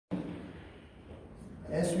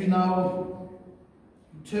As we now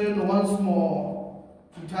turn once more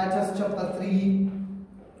to Titus chapter 3,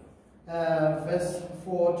 verse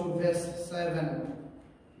 4 to verse 7,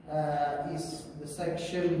 is the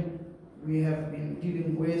section we have been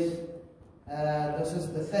dealing with. This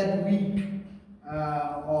is the third week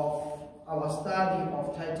of our study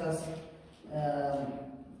of Titus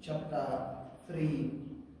chapter 3,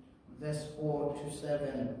 verse 4 to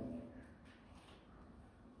 7.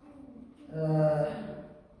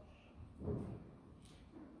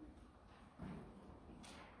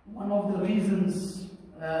 One of the reasons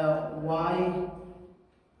why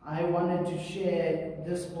I wanted to share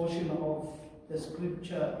this portion of the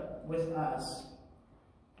scripture with us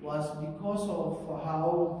was because of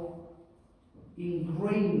how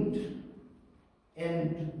ingrained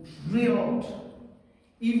and drilled,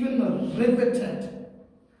 even riveted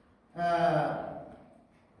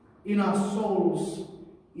in our souls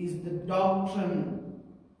is the doctrine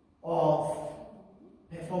of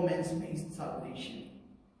performance-based salvation.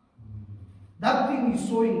 That thing is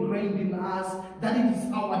so ingrained in us that it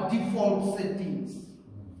is our default settings.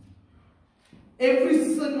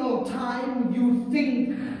 Every single time you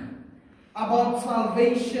think about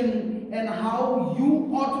salvation and how you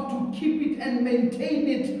ought to keep it and maintain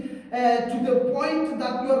it to the point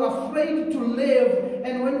that you're afraid to live,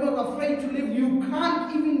 and when you're afraid to live, you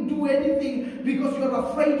can't even do anything because you're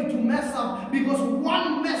afraid to mess up, because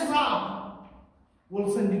one mess up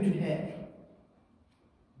will send you to hell.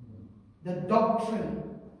 The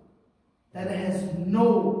doctrine that has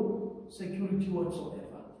no security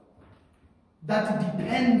whatsoever, that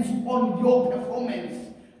depends on your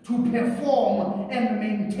performance to perform and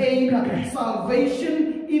maintain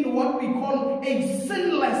salvation in what we call a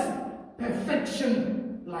sinless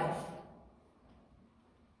perfection life.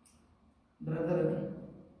 Brethren,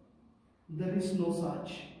 there is no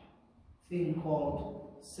such thing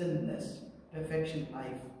called sinless perfection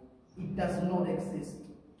life. It does not exist.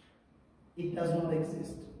 It does not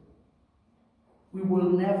exist. We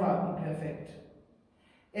will never be perfect.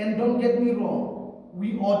 And don't get me wrong,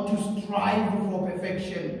 we ought to strive for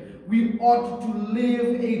perfection. We ought to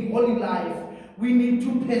live a holy life. We need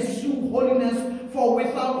to pursue holiness, for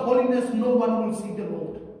without holiness no one will see the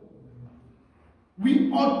Lord.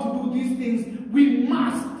 We ought to do these things. We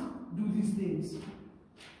must do these things.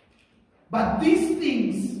 But these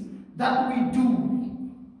things that we do,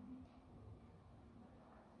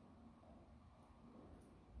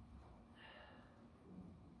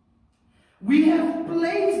 we have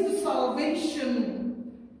placed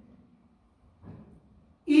salvation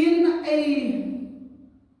in a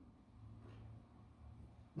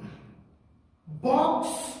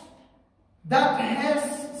box that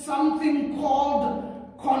has something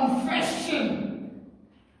called confession,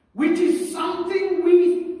 which is something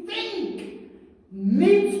we think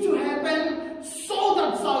needs to happen so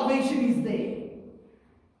that salvation is there.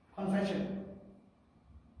 Confession.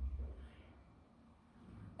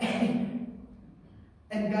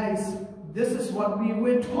 And guys, this is what we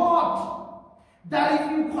were taught. That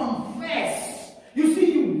if you confess, you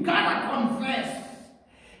see, you gotta confess.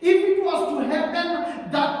 If it was to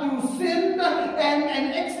happen that you sinned and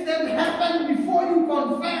an accident happened before you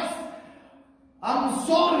confess, I'm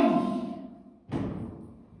sorry.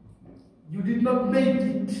 You did not make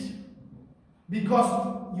it. Because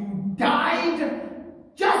you died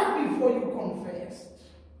just before you confessed.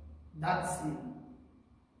 That's it.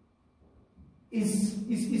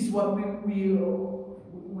 Is what we've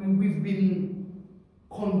been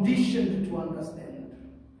conditioned to understand.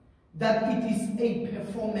 That it is a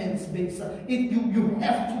performance-based. You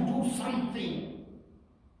have to do something.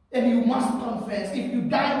 And you must confess. If you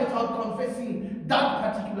die without confessing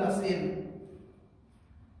that particular sin.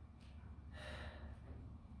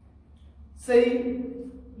 Say,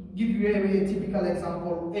 give you a typical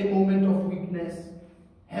example. A moment of weakness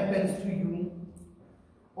happens to you.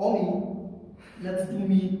 Or me. Let's do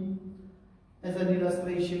me as an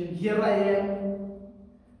illustration. Here I am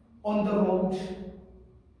on the road.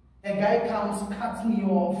 A guy comes, cuts me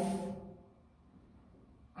off.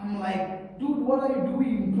 I'm like, dude, what are you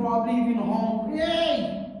doing? Probably even home.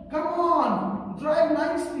 Hey, come on, drive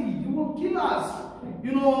nicely. You will kill us.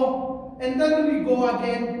 You know, and then we go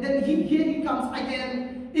again. Then here he comes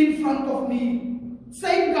again in front of me.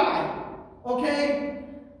 Same guy. Okay?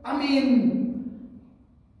 I mean,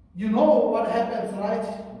 you know what happens, right?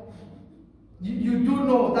 You do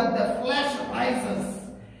know that the flesh rises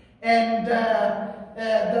and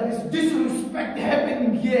there is disrespect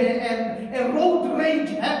happening here and a road rage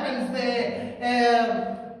happens there.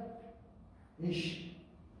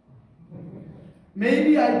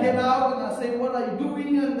 Maybe I get out and I say, what are you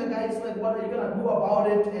doing? And the guy it's like, what are you going to do about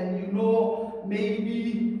it? And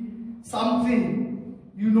maybe something,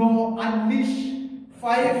 unleash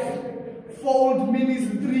five-fold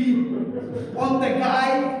ministry on the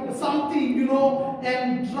guy, something,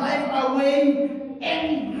 and drive away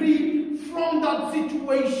angry from that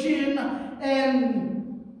situation,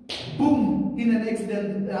 and boom, in an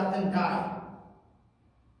accident and die.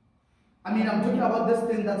 I mean, I'm talking about this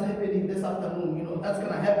thing that's happening this afternoon, that's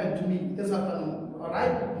going to happen to me this afternoon, all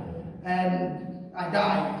right? And I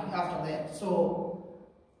die after that. So,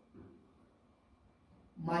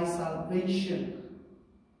 my salvation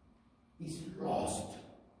is lost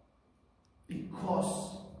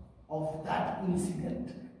because of that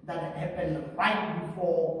incident that happened right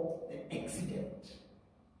before the accident.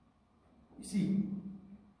 You see?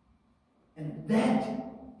 And that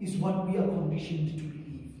is what we are conditioned to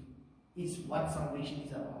believe is what salvation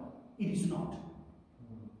is about. It is not.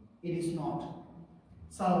 It is not.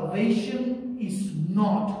 Salvation is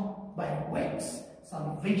not by works.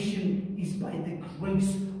 Salvation is by the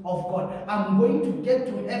grace of God. I'm going to get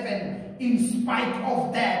to heaven in spite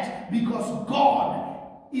of that because God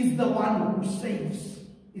is the one who saves.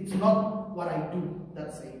 It's not what I do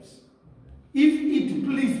that saves. If it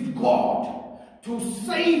pleased God to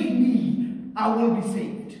save me, I will be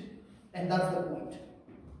saved. And that's the point.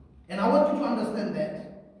 And I want you to understand that.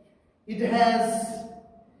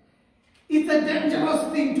 It's a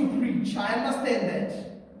dangerous thing to preach. I understand that.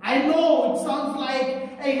 I know it sounds like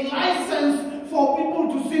a license for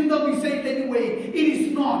people to sin to be saved anyway. It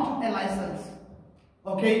is not a license.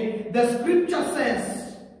 Okay? The scripture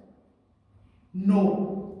says,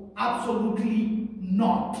 no, absolutely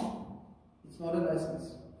not. It's not a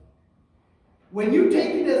license. When you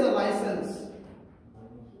take it as a license,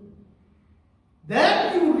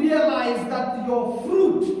 then you realize that your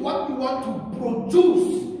fruit, what you want to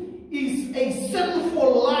produce, is a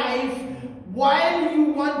sinful life, while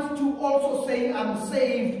you want to also say, I'm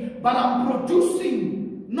saved, but I'm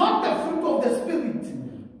producing not the fruit of the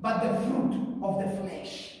Spirit, but the fruit of the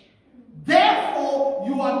flesh. Therefore,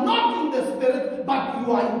 you are not in the Spirit, but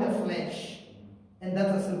you are in the flesh. And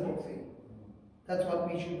that's a simple thing. That's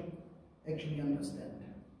what we should actually understand.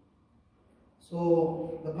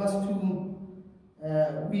 So, the past 2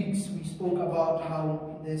 weeks we spoke about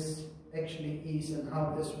how this actually is and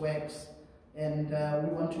how this works, and we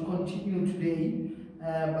want to continue today,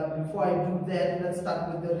 but before I do that, let's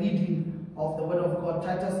start with the reading of the Word of God.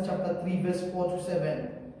 Titus chapter 3 verse 4 to 7,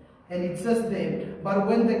 and it says there, but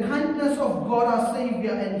when the kindness of God our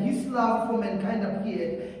Savior and His love for mankind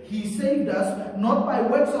appeared, He saved us not by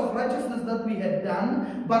works of righteousness that we had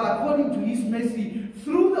done, but according to His mercy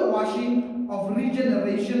through the washing of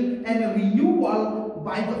regeneration and renewal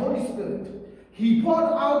by the Holy Spirit. He poured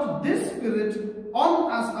out this Spirit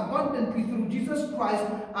on us abundantly through Jesus Christ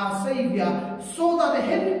our Savior, so that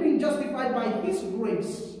having been justified by His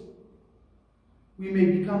grace, we may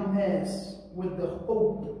become heirs with the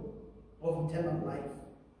hope of eternal life.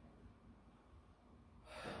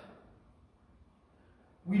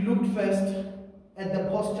 We looked first at the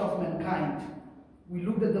posture of mankind. We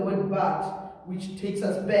looked at the word but, which takes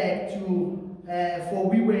us back to for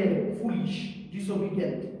we were foolish,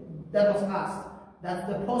 disobedient. That was us. That's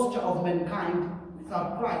the posture of mankind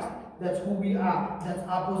without Christ. That's who we are. That's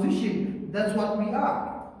our position. That's what we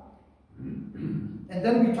are. And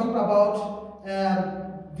then we talked about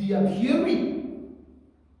the appearing.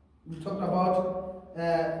 We talked about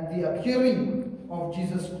the appearing of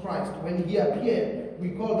Jesus Christ. When He appeared,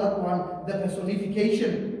 we call that one the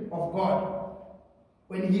personification of God.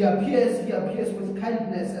 When He appears with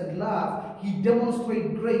kindness and love. He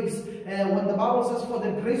demonstrates grace. When the Bible says, for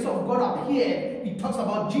the grace of God appeared, it talks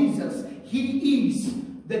about Jesus. He is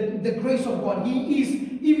the grace of God. He is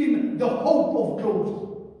even the hope of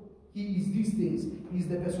glory. He is these things. He is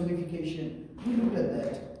the personification. We looked at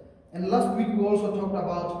that. And last week we also talked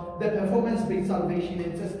about the performance-based salvation.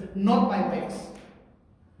 It says, not by works.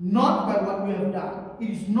 Not by what we have done. It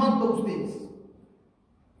is not those things.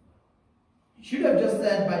 He should have just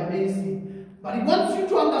said by mercy. But He wants you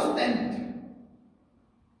to understand.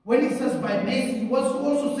 When He says by mercy, He wants to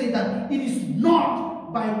also say that it is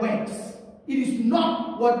not by works. It is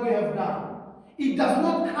not what we have done. It does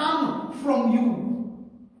not come from you.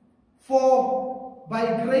 For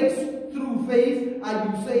by grace through faith are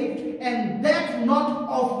you saved, and that not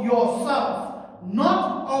of yourself.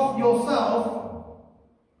 Not of yourself,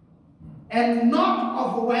 and not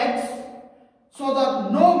of works, so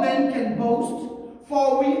that no man can boast.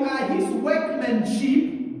 For we are His workmanship,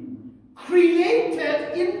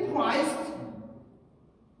 created in Christ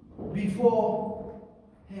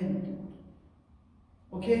beforehand.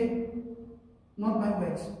 Okay? Not by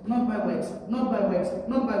works, not by works, not by works,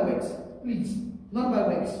 not by works. Please, not by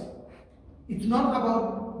works. It's not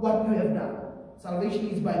about what you have done. Salvation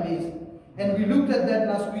is by mercy. And we looked at that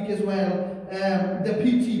last week as well, the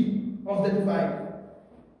PT of the divine.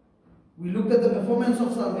 We looked at the performance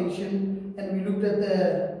of salvation, and we looked at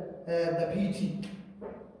the PT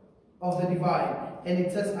of the divine. And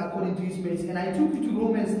it says according to his mercy. And I took you to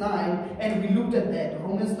Romans 9, and we looked at that.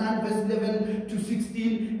 Romans 9 verse 11 to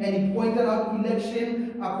 16, and it pointed out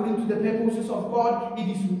election according to the purposes of God. It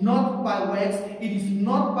is not by works, it is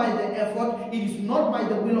not by the effort, it is not by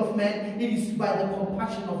the will of man, it is by the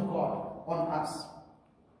compassion of God on us.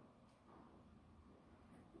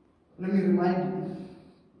 Let me remind you,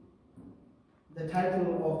 the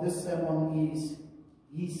title of this sermon is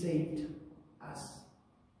He Saved Us.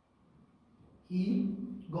 He,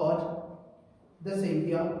 God, the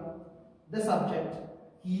Savior, the subject,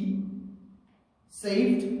 He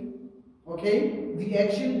saved, okay, the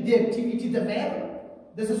action, the activity, the verb.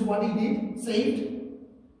 This is what He did, saved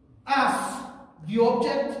us, the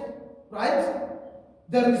object, right?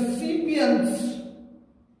 The recipients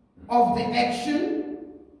of the action,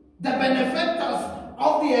 the benefactors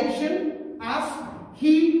of the action, us.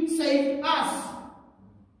 He saved us.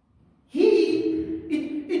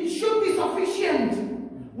 It should be sufficient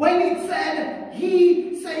when it said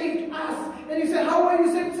He saved us. And you say, how are you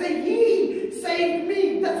saved? Say, He saved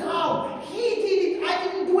me. That's how. He did it. I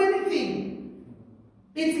didn't do anything.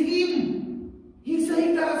 It's Him. He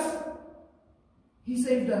saved us. He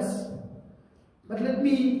saved us. But let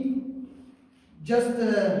me just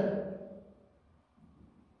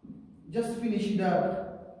finish it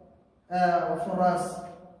up for us.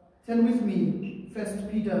 Turn with me, 1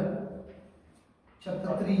 Peter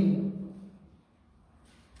chapter 3.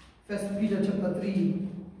 1 Peter chapter 3.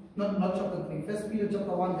 Not chapter 3. 1 Peter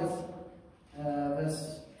chapter 1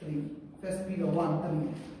 verse 3. 1 Peter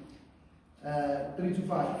 1, 3 to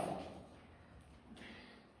 5.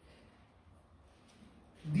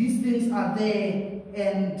 These things are there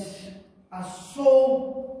and are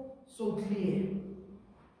so clear.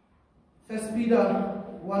 1 Peter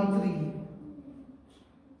 1, 3.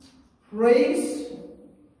 Praise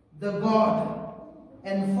the God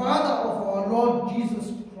and Father of our Lord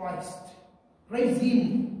Jesus Christ. Praise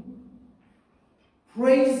Him.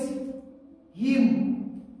 Praise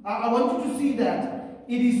Him. I want you to see that.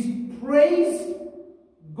 It is praise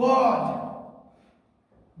God.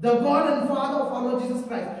 The God and Father of our Lord Jesus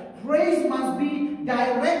Christ. Praise must be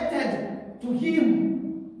directed to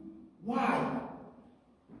Him. Why?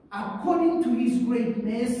 According to His great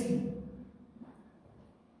mercy,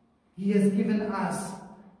 He has given us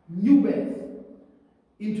new birth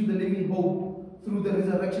into the living hope through the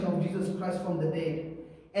resurrection of Jesus Christ from the dead,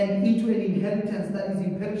 and into an inheritance that is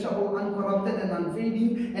imperishable, uncorrupted, and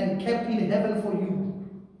unfading, and kept in heaven for you.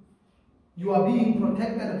 You are being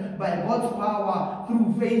protected by God's power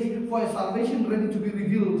through faith for a salvation ready to be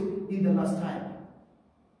revealed in the last time.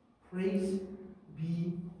 Praise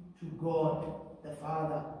be to God, the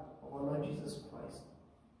Father of our Lord Jesus Christ.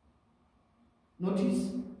 Notice,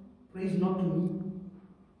 praise not to me.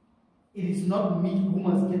 It is not me who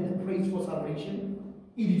must get the praise for salvation.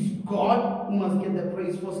 It is God who must get the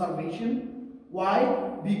praise for salvation. Why?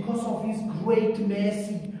 Because of His great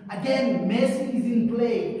mercy. Again, mercy is in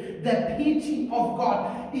play. The pity of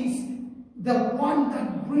God is the one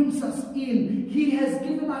that brings us in. He has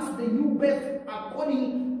given us the new birth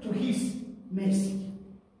according to His mercy.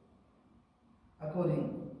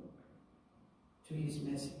 According to His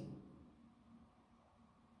mercy.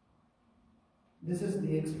 This is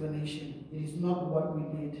the explanation. It is not what we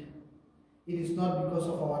did. It is not because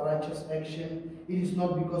of our righteous action. It is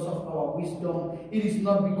not because of our wisdom. It is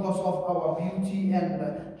not because of our beauty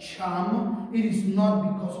and charm. It is not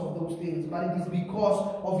because of those things, but it is because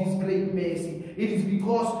of His great mercy. It is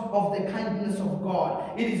because of the kindness of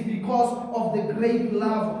God. It is because of the great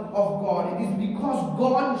love of God. It is because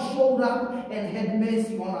God showed up and had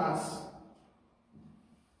mercy on us.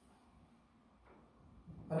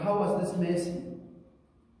 But how was this mercy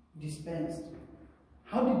dispensed?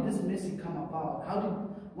 How did this mercy come about?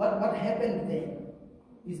 What happened then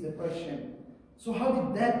is the question. So how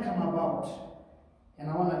did that come about? And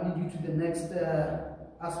I want to lead you to the next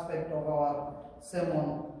aspect of our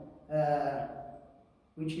sermon,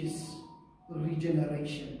 which is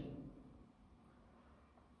regeneration.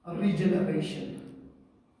 Regeneration.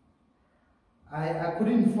 I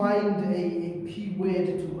couldn't find a P word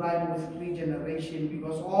to rhyme with regeneration,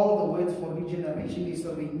 because all the words for regeneration is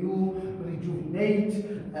renew, rejuvenate,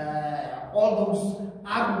 all those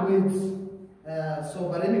are words.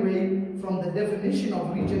 But anyway, from the definition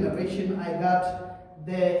of regeneration, I got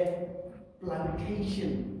the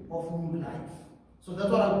plantation of new life. So that's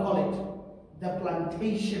what I would call it, the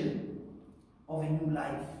plantation of a new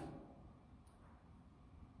life.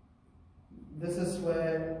 This is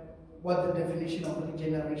what the definition of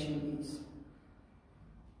regeneration is.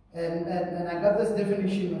 And I got this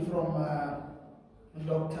definition from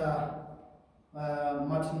Dr.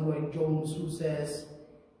 Martin Lloyd-Jones, who says,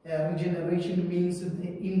 regeneration means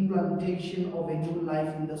the implantation of a new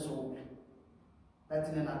life in the soul. That's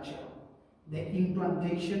in a nutshell. The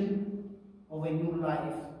implantation of a new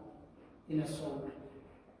life in a soul.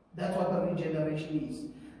 That's what the regeneration is.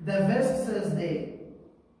 The verse says there,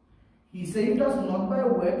 He saved us not by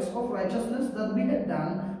works of righteousness that we had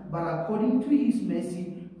done, but according to His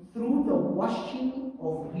mercy, through the washing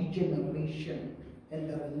of regeneration and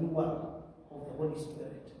the renewal of the Holy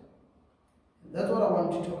Spirit. And that's what I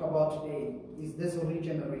want to talk about today, is this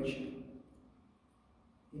regeneration.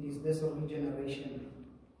 It is this regeneration.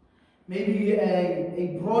 Maybe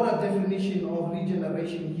a broader definition of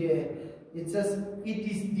regeneration here. It says, it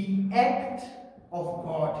is the act of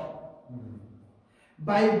God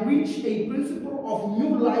by which a principle of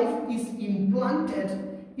new life is implanted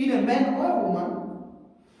in a man or a woman,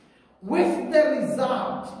 with the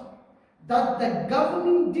result that the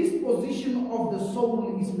governing disposition of the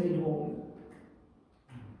soul is made whole.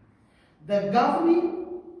 The governing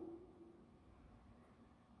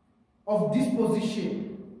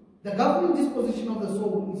disposition of the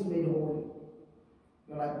soul is made whole.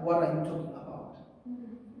 You're like, what are you talking about?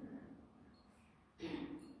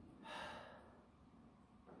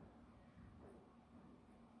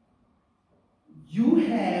 You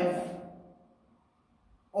have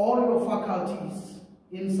all your faculties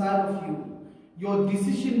inside of you, your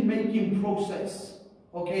decision-making process,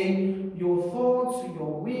 okay, your thoughts,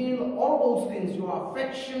 your will, all those things, your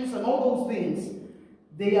affections and all those things,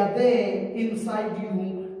 they are there inside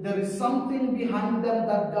you. There is something behind them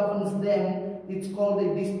that governs them. It's called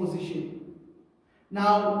a disposition.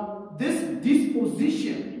 Now, this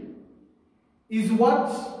disposition is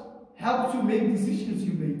what helps you make decisions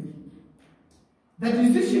you make. The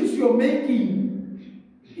decisions you're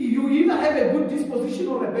making, you either have a good disposition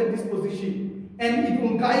or a bad disposition, and it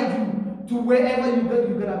will guide you to wherever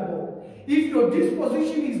you're gonna go. If your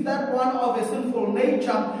disposition is that one of a sinful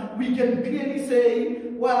nature, we can clearly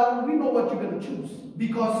say, well, we know what you're gonna choose,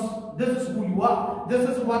 because this is who you are. This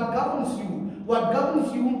is what governs you. What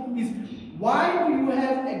governs you is, why do you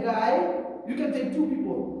have a guy? You can take two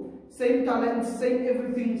people, same talents, same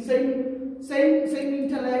everything, same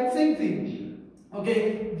intellect, same thing.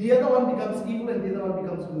 Okay, the other one becomes evil and the other one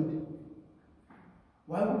becomes good.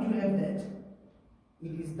 Why would you have that?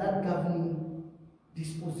 It is that governing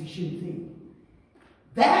disposition thing.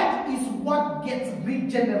 That is what gets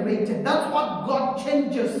regenerated. That's what God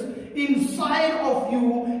changes inside of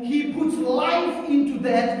you. He puts life into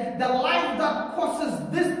that. The life that causes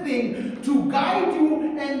this thing to guide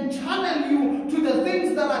you and channel you to the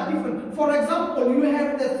things that are different. For example, you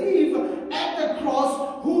have the thief at the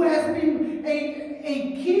cross who has been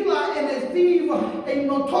a killer and a thief, a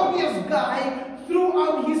notorious guy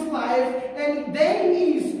throughout his life, and there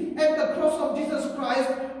he is at the cross of Jesus Christ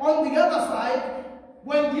on the other side,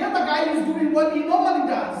 when the other guy is doing what he normally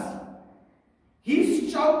does.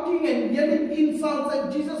 He's shouting and yelling insults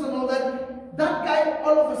at Jesus and all that. That guy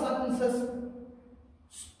all of a sudden says,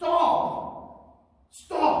 stop,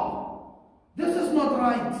 this is not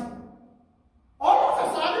right. All of a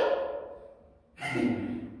sudden,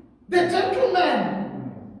 the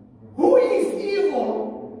gentleman who is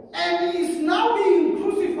evil and is now being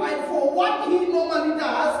crucified for what he normally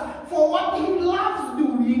does, for what he loves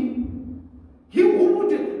doing, he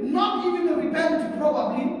would not even repent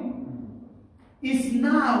probably, is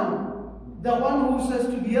now the one who says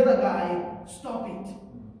to the other guy, stop it.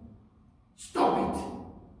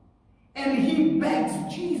 And he begs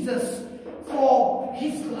Jesus for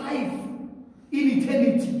his life in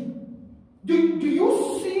eternity. Do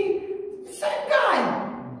you see? Same guy.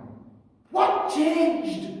 What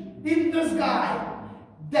changed in this guy?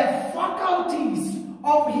 The faculties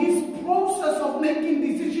of his process of making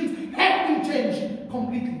decisions have been changed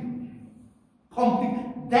completely.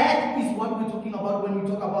 That is what we're talking about when we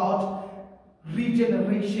talk about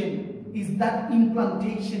regeneration, is that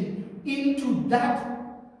implantation into that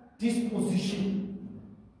disposition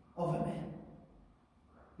of a man.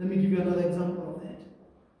 Let me give you another example of that.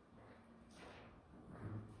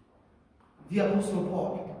 The Apostle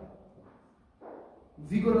Paul,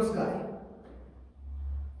 vigorous guy,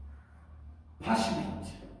 passionate,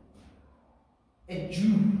 a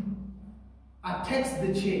Jew, attacks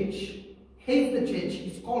the church, hates the church.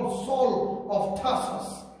 He's called Saul of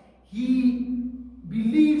Tarsus. He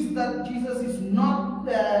believes that Jesus is not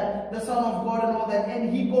the Son of God and all that,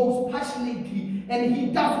 and he goes passionately and he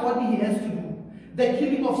does what he has to do. The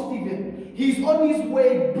killing of Stephen. He's on his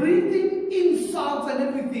way, breathing insults and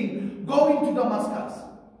everything, going to Damascus.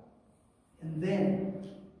 And then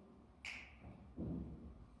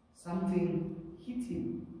something hit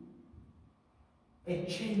him. A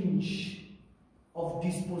change of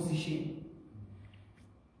disposition.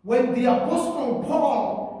 When the Apostle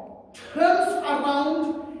Paul turns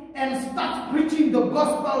around and starts preaching the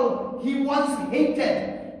gospel he once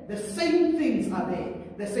hated, the same things are there.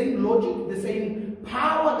 The same logic, the same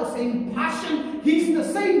power, the same passion. He's the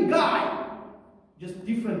same guy, just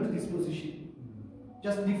different disposition.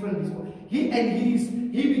 Just different disposition.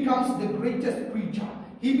 He becomes the greatest preacher.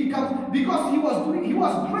 He becomes, because he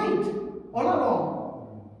was great all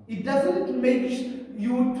along. It doesn't make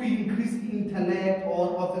you to increase intellect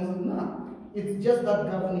or things. No, it's just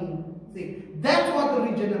that governing thing. That's what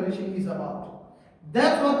the regeneration is about.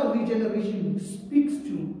 That's what the regeneration speaks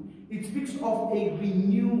to. It speaks of a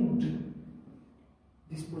renewed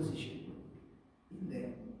disposition in there.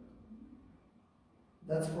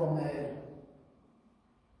 That's from a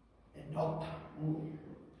doctor who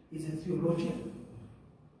is a theologian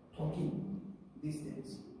talking these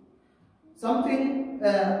things. Something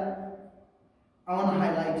I want to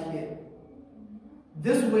highlight here.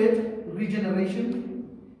 This word regeneration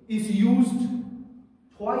is used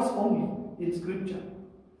twice only in Scripture.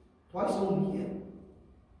 Twice only here.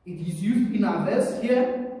 It is used in our verse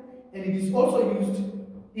here, and it is also used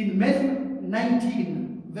in Matthew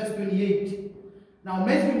 19, verse 28. Now,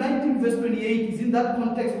 Matthew 19, verse 28 is in that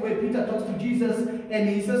context where Peter talks to Jesus, and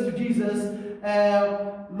he says to Jesus,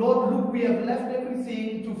 Lord, look, we have left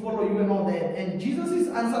everything to follow you and all that. And Jesus is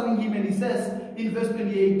answering him, and he says in verse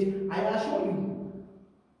 28, I assure you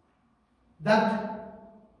that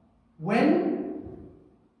when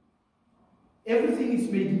everything is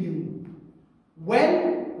made new,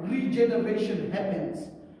 when regeneration happens,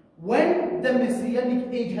 when the Messianic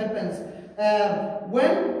age happens,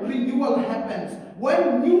 when renewal happens,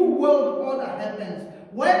 when new world order happens,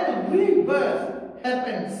 when rebirth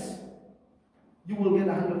happens, you will get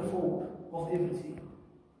 100-fold of everything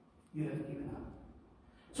you have given up.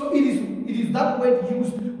 So it is that word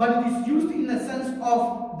used, but it is used in the sense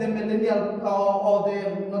of the millennial,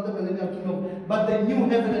 not the millennial kingdom, but the new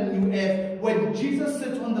heaven and new earth, when Jesus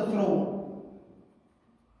sits on the throne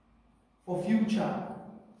for future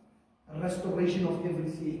restoration of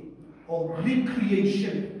everything, or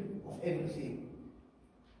recreation of everything.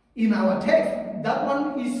 In our text, that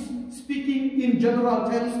one is speaking in general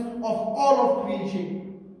terms of all of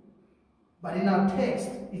creation. But in our text,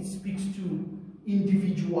 it speaks to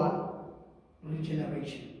individual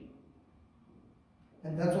regeneration.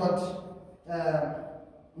 And that's what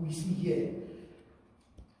we see here.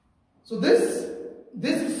 So this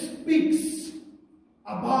speaks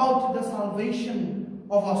about the salvation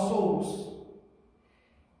of our souls.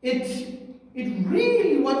 It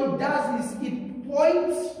really, what it does is it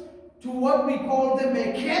points to what we call the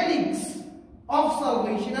mechanics of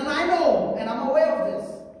salvation. And I know, and I'm aware of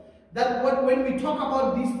this, that when we talk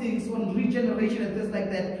about these things on regeneration and things like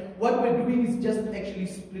that, what we're doing is just actually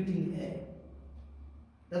splitting hair.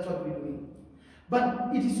 That's what we're doing.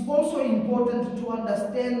 But it is also important to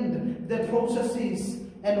understand the processes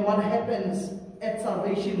and what happens at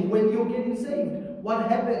salvation when you're getting saved. What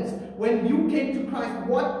happens when you came to Christ?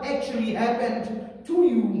 What actually happened to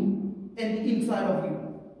you and inside of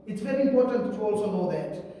you? It's very important to also know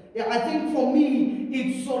that. Yeah, I think for me,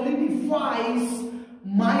 it solidifies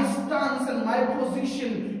my stance and my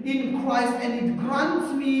position in Christ, and it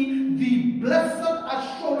grants me the blessed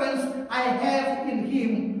assurance I have in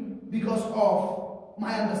Him because of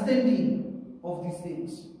my understanding of these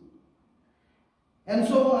things. And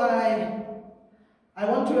so I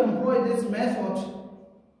want to employ this method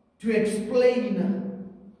to explain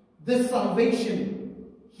this salvation.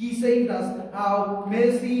 He saved us, how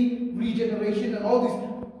mercy, regeneration, and all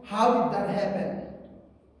this. How did that happen?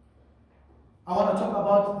 I want to talk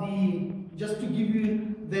about just to give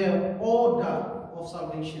you the order of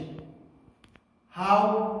salvation.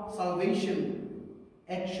 How salvation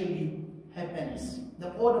actually happens.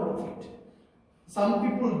 The order of it. Some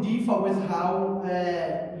people differ with how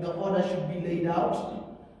the order should be laid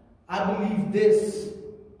out. I believe this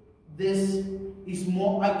is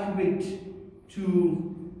more accurate to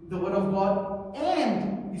the Word of God,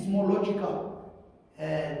 and is more logical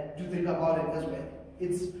to think about it as well.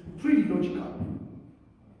 It's pretty logical.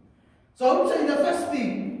 So I would say the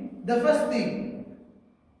first thing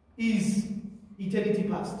is eternity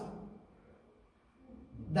past.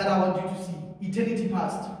 That I want you to see. Eternity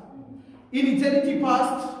past. In eternity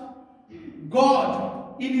past,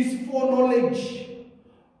 God, in His foreknowledge,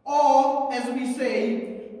 or as we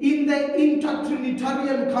say, in the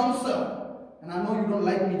intertrinitarian council, and I know you don't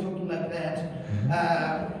like me talking like that,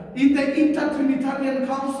 in the intertrinitarian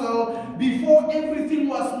council, before everything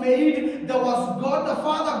was made, there was God the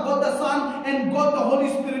Father, God the Son, and God the Holy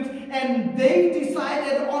Spirit, and they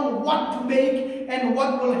decided on what to make and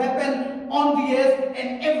what will happen on the earth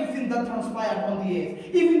and everything that transpired on the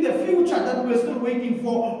earth. Even the future that we're still waiting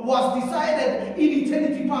for was decided in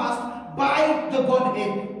eternity past by the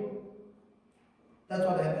Godhead. That's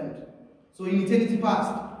what happened. So in eternity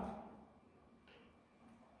past,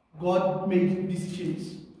 God made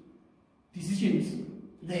decisions. Decisions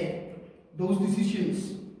there. Those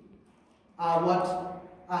decisions are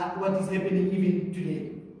what is happening even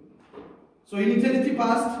today. So in eternity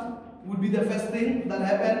past would be the first thing that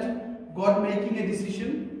happened. God making a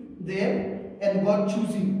decision there and God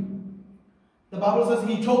choosing. The Bible says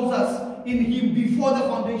He chose us in Him before the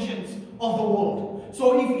foundations of the world.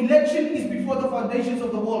 So if election is before the foundations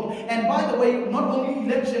of the world, and by the way, not only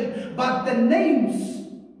election, but the names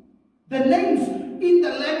in the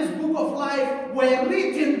Lamb's Book of Life were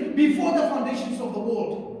written before the foundations of the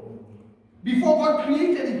world. Before God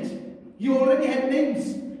created it, He already had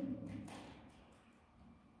names.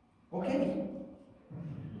 Okay?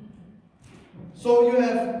 So you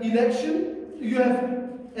have election, you have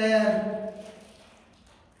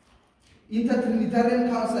intertrinitarian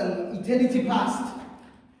council, eternity past,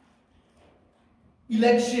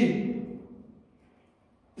 election,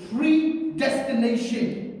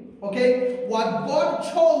 predestination. Okay? What God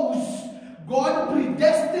chose, God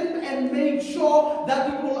predestined and made sure that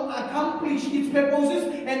it will accomplish its purposes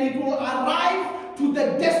and it will arrive to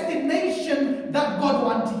the destination that God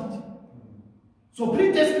wanted. So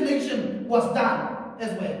predestination was done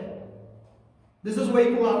as well. This is where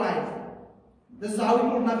it will arrive. This is how it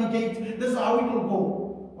will navigate. This is how it will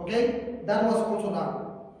go. Okay? That was also done.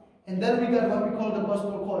 And then we got what we call the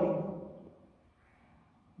gospel calling.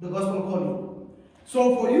 The gospel calling.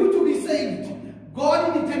 So for you to be saved,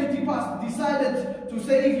 God in eternity past decided to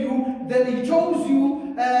save you. Then He chose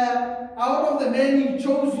you out of the many. He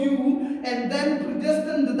chose you and then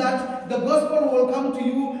predestined that the gospel will come to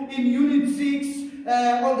you in Unit 6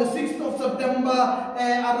 on the 6th of September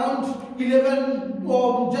around 11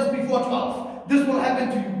 or just before 12. This will happen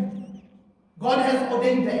to you. God has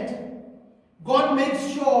ordained that. God makes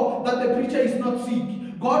sure that the preacher is not sick.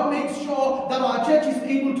 God makes sure that our church is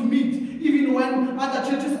able to meet even when other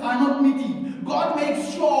churches are not meeting. God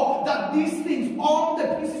makes sure that these things, all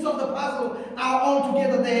the pieces of the puzzle are all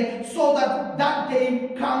together there so that that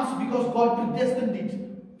day comes because God predestined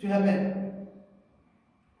it to happen.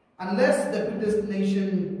 Unless the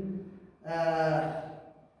predestination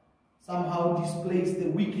somehow displays the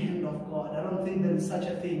weak hand of God. I don't think there is such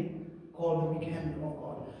a thing called the weak hand of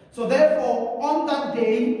God. So therefore, on that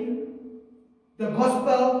day, the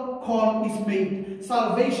gospel call is made.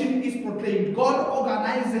 Salvation is proclaimed. God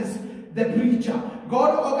organizes the preacher.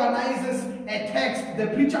 God organizes a text. The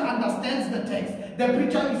preacher understands the text. The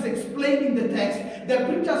preacher is explaining the text. The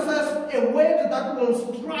preacher says a word that will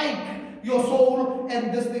strike your soul,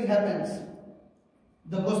 and this thing happens.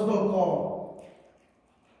 The gospel call,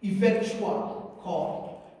 effectual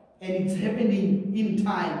call, and it's happening in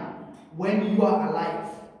time when you are alive.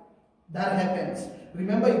 That happens.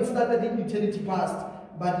 Remember, it started in eternity past,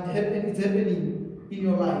 but it's happening in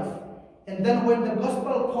your life. And then when the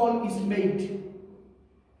gospel call is made,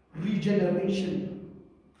 regeneration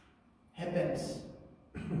happens.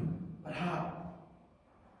 But how?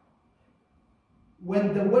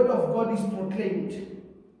 When the word of God is proclaimed,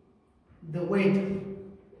 the word,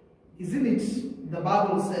 isn't it? The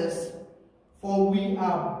Bible says, for we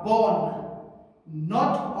are born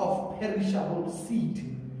not of perishable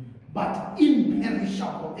seed, but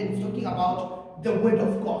imperishable. And it's talking about the word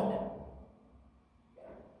of God.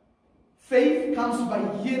 Faith comes by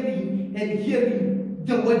hearing, and hearing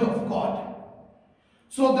the word of God.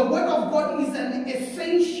 So the word of God is an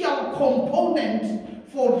essential component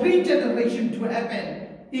for regeneration to happen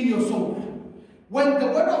in your soul. When the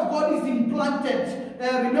word of God is implanted,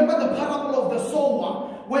 remember the parable of the sower.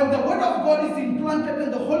 When the word of God is implanted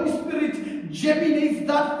and the Holy Spirit germinates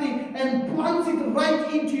that thing and plants it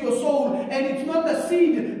right into your soul, and it's not the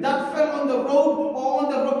seed that fell on the road or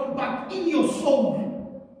on the rock, but in your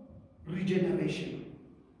soul, regeneration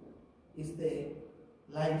is there.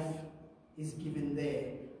 Life is given there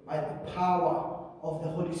by the power of the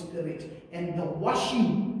Holy Spirit and the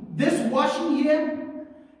washing. This washing here,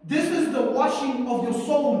 this is the washing of your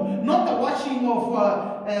soul, not the washing of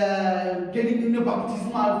getting in a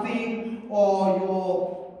baptismal thing or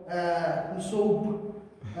your soap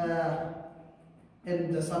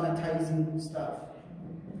and the sanitizing stuff.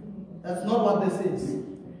 That's not what this is.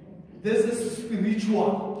 This is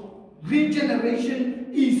spiritual. Regeneration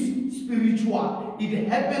is spiritual. It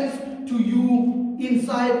happens to you,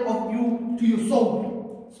 inside of you, to your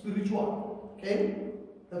soul. Spiritual. Okay?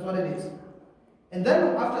 That's what it is. And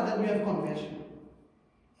then after that we have conversion.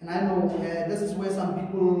 And I know this is where some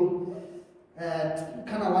people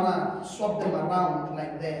kind of want to swap them around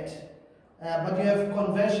like that. But you have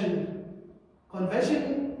conversion.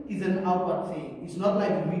 Conversion is an outward thing. It's not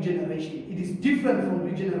like regeneration. It is different from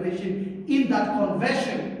regeneration in that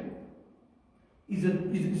conversion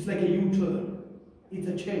it's like a U-turn. It's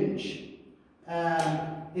a change.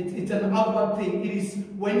 It's an outward thing. It is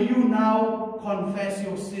when you now confess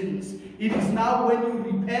your sins. It is now when you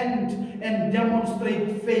repent and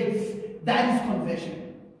demonstrate faith. That is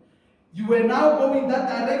conversion. You were now going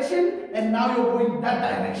that direction, and now you're going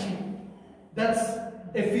that direction. That's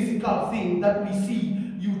a physical thing that we see.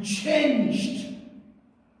 You changed.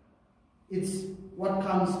 It's what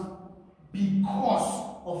comes because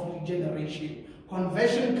of regeneration.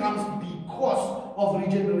 Conversion comes because of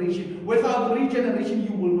regeneration. Without regeneration,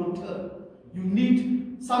 you will not turn. You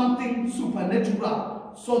need something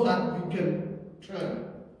supernatural so that you can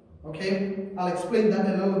turn. Okay? I'll explain that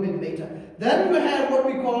a little bit later. Then we have what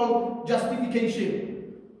we call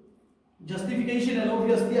justification. Justification, and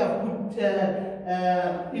obviously I've put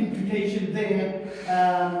implication there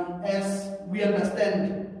as we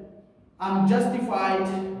understand. I'm justified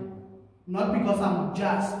not because I'm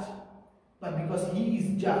just, but because he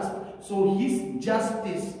is just. So his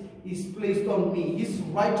justice is placed on me. His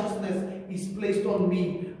righteousness is placed on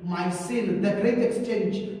me. My sin, the great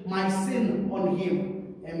exchange, my sin on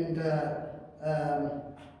him. And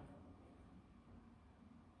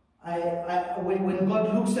when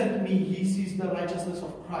God looks at me, he sees the righteousness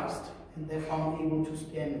of Christ, and therefore I'm able to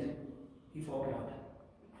stand before God.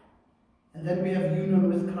 And then we have union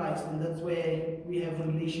with Christ, and that's where we have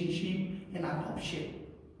relationship and adoption.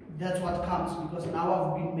 That's what comes, because now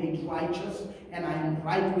I've been made righteous, and I am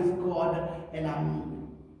right with God, and I'm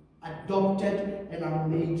adopted, and I'm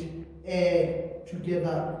made heir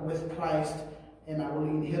together with Christ, and I will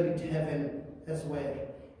inherit heaven as well.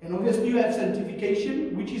 And obviously you have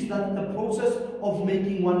sanctification, which is that the process of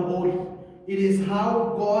making one holy. It is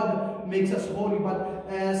how God makes us holy. But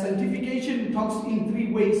sanctification talks in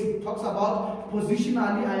three ways. It talks about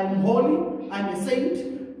positionally, I am holy, I'm a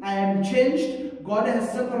saint, I am changed, God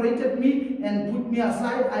has separated me and put me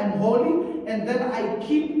aside, I am holy. And then I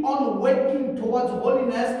keep on working towards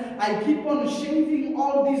holiness. I keep on shaving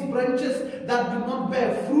all these branches that do not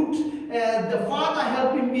bear fruit. The Father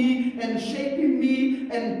helping me and shaping me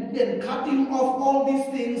and cutting off all these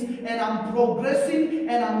things, and I'm progressing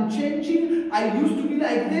and I'm changing. I used to be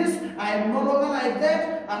like this, I am no longer like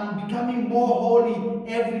that. I'm becoming more holy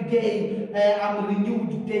every day. I'm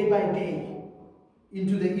renewed day by day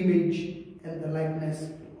into the image and the likeness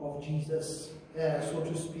of Jesus, so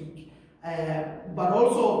to speak. But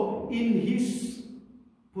also in his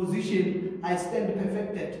position, I stand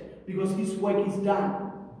perfected because his work is done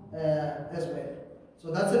as well.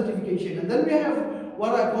 So that's sanctification. And then we have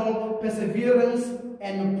what I call perseverance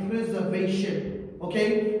and preservation.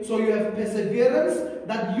 Okay? So you have perseverance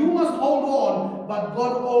that you must hold on, but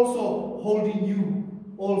God also holding you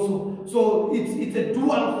also. So it's a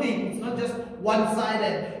dual thing. It's not just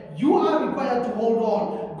one-sided. You are required to hold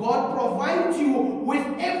on. God provides you with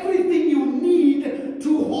everything you need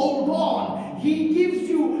to hold on. He gives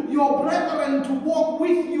you your brethren to walk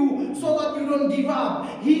with you so that you don't give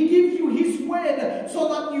up. He gives you his word so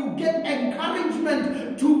that you get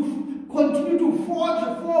encouragement to continue to forge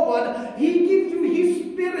forward. He gives you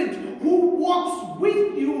his spirit who walks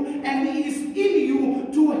with you and is in you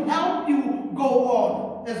to help you go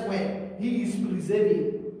on as well. He is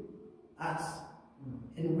preserving us.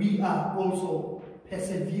 And we are also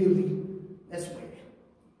persevering as well.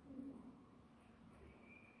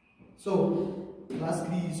 So,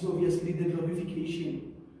 lastly is obviously the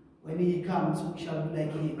glorification. When he comes, we shall be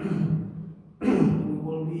like him. We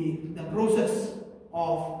will be, the process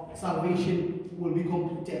of salvation will be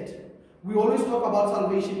completed. We always talk about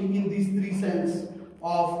salvation in these three senses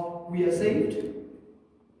of we are saved,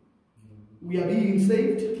 we are being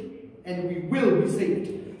saved, and we will be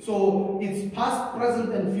saved. So it's past,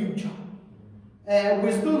 present, and future.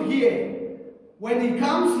 We're still here. When he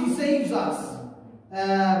comes, he saves us.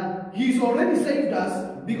 He's already saved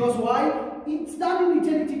us because why? It's done in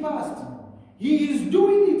eternity past. He is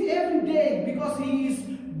doing it every day because he is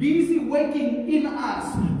busy working in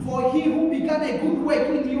us. For he who began a good work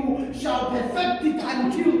in you shall perfect it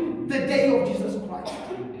until the day of Jesus Christ.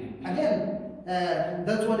 Again,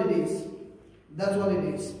 that's what it is. That's what it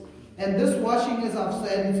is. And this washing, as I've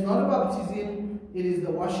said, it's not a baptism, it is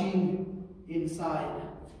the washing inside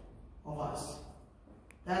of us.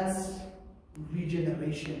 That's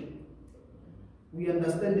regeneration. We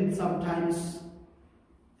understand it sometimes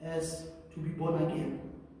as to be born again,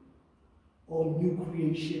 or new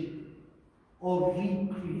creation, or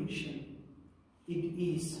recreation. It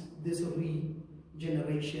is this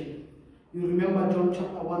regeneration. You remember John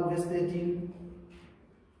chapter 1 verse 13?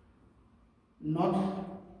 Not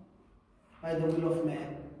by the will of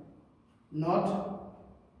man, not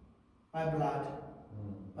by blood,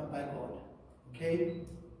 but by God. Okay?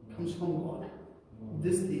 Comes from God.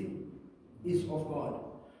 This thing is of God.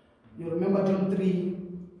 You remember John 3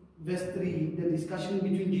 verse 3, the discussion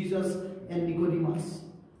between Jesus and Nicodemus.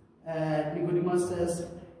 Nicodemus says,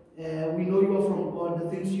 we know you are from God, the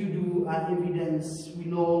things you do are evidence, we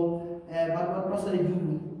know, but what must I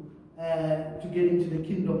do to get into the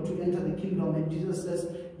kingdom, to enter the kingdom? And Jesus says,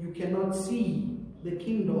 you cannot see the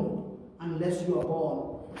kingdom unless you are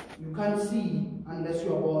born. You can't see unless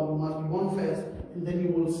you are born. You must be born first, and then you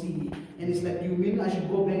will see. And it's like, you mean I should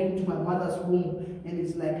go back into my mother's womb? And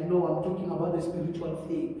it's like, no, I'm talking about the spiritual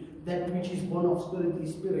thing. That which is born of spirit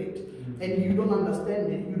is spirit. And you don't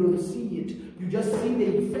understand it. You don't see it. You just see the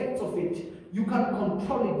effects of it. You can't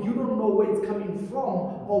control it. You don't know where it's coming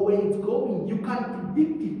from or where it's going. You can't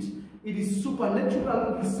predict it. It is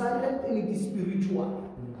supernatural, it is silent, and it is spiritual.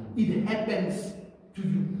 It happens to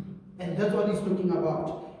you. And that's what he's talking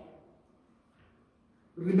about.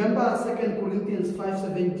 Remember 2 Corinthians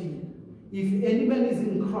 5:17. If any man is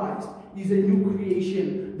in Christ, he is a new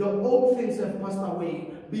creation. The old things have passed away.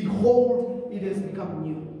 Behold, it has become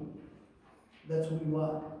new. That's who you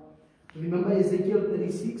are. Remember Ezekiel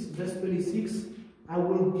 36, verse 26. I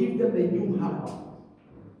will give them a new heart.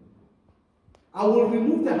 I will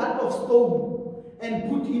remove the heart of stone and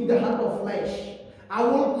put in the heart of flesh. I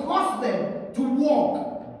will cause them to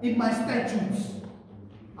walk in my statutes.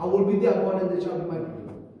 I will be their God and they shall be my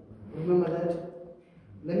people. Remember that?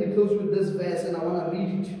 Let me close with this verse and I want to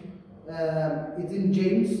read it. It's in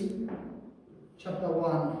James chapter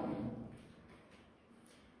 1.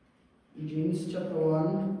 In James chapter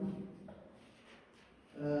 1.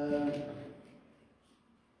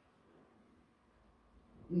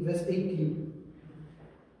 In verse 18.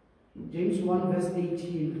 James 1 verse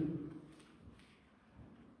 18.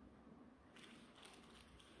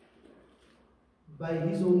 By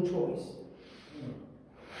his own choice,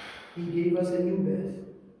 he gave us a new birth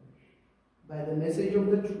by the message of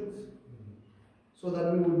the truth, so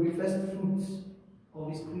that we will be first fruits of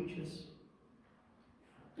his creatures.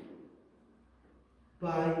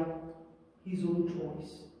 By his own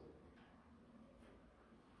choice.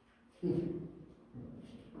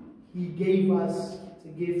 He gave us, it's a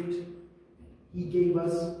gift, he gave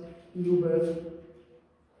us new birth.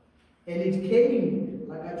 And it came,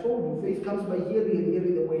 like I told you, faith comes by hearing and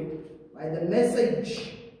hearing the word, by the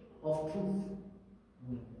message of truth.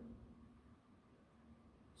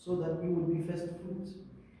 So that we will be first fruits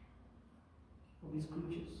of his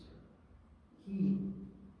creatures. He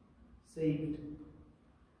saved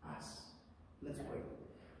us. Let's pray.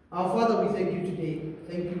 Our Father, we thank you today.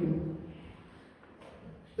 Thank you.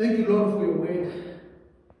 Thank you, Lord, for your word.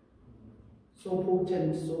 So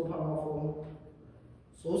potent, so powerful,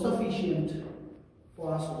 so sufficient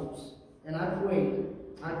for our souls. And I pray,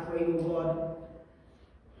 oh God,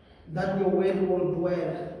 that your word will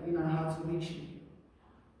dwell in our hearts richly,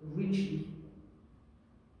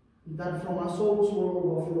 that from our souls will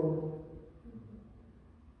overflow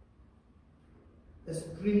the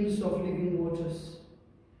streams of living waters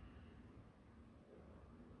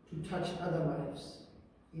to touch other lives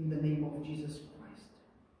in the name of Jesus Christ.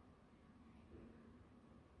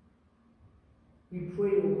 We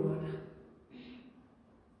pray, O God,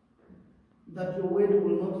 that your word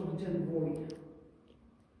will not return void.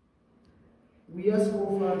 We ask,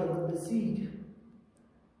 O Father, that the seed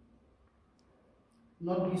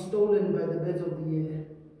not be stolen by the birds of the air.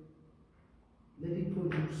 Let it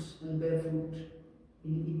produce and bear fruit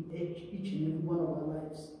in each and every one of our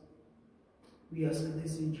lives. We ask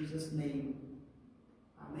this in Jesus' name.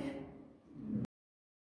 Amen.